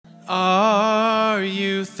Are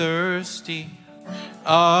you thirsty?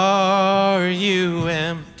 Are you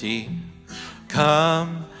empty?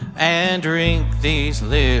 Come and drink these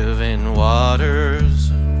living waters.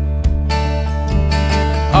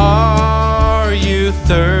 Are you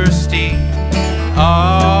thirsty?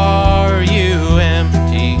 Are you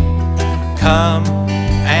empty? Come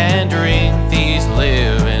and drink these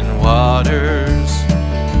living waters.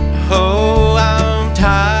 Oh, I'm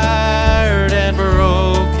tired and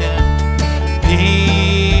broken,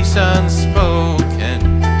 peace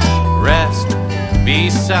unspoken, rest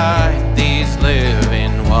beside these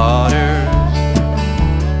living waters.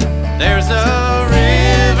 There's a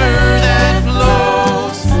river that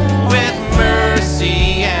flows with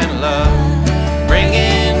mercy and love,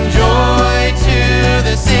 bringing joy to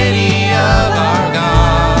the city of our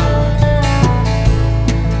God.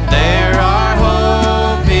 There our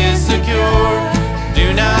hope is secure,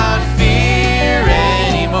 do not fear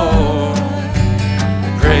anymore.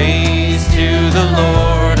 Praise to the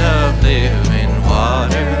Lord of living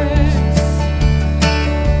waters.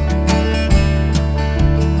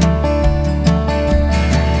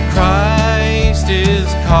 Christ is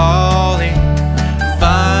calling,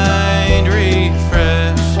 find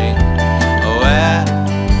refreshing, oh, at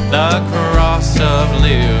the cross of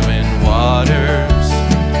living waters.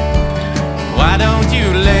 Why don't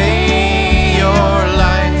you lay your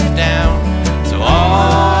life down so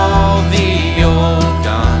all the old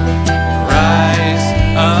gone rise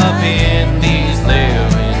up in these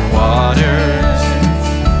living waters?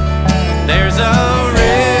 There's a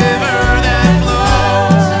river that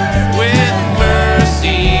flows with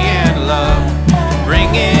mercy and love,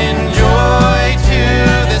 bringing joy to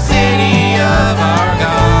the city of our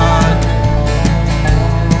God.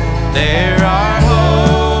 There our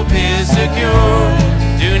hope is secure,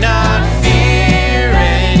 do not fear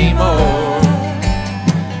anymore.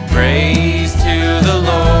 Praise to the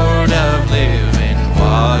Lord of living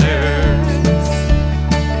waters.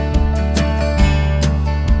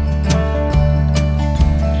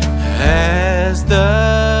 As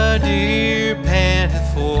the deer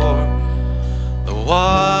panteth for the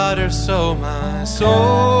water, so my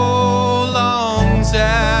soul longs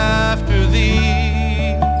after thee.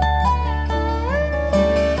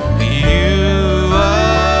 You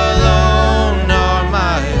alone are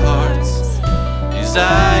my heart's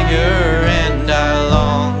desire, and I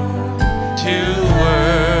long to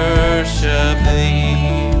worship thee.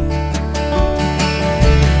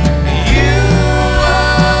 You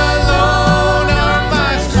alone are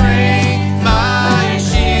my strength, my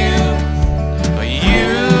shield.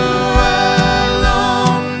 You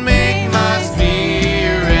alone make my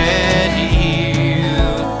spirit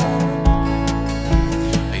yield.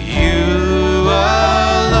 You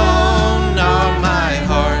alone are my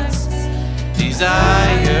heart's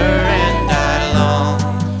desire, and I long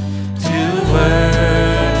to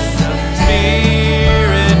worship.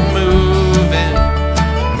 Spirit moving,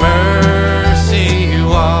 mercy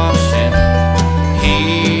washing,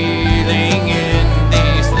 healing in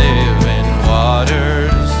these living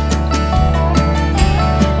waters.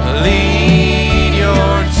 Lead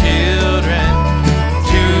your children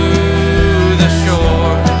to the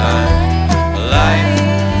shoreline. Life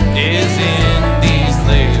is in these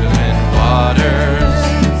living waters.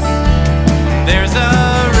 There's a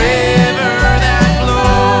river that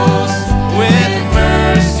flows with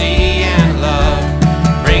mercy and love,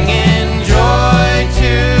 bringing joy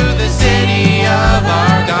to the city of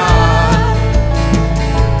our God.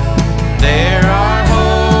 There our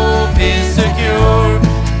hope is secure,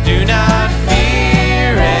 do not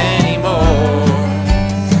fear anymore.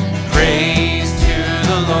 Praise to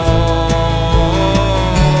the Lord.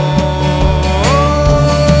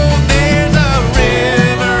 There's a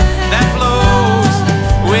river that flows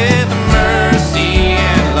with mercy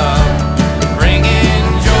and love, bringing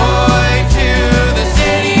joy to the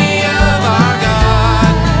city of our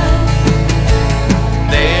God.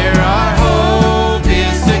 There our hope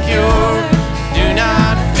is secure, do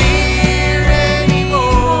not fear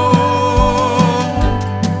anymore.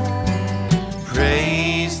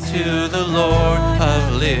 Praise to the Lord of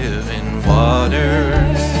living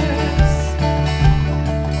waters.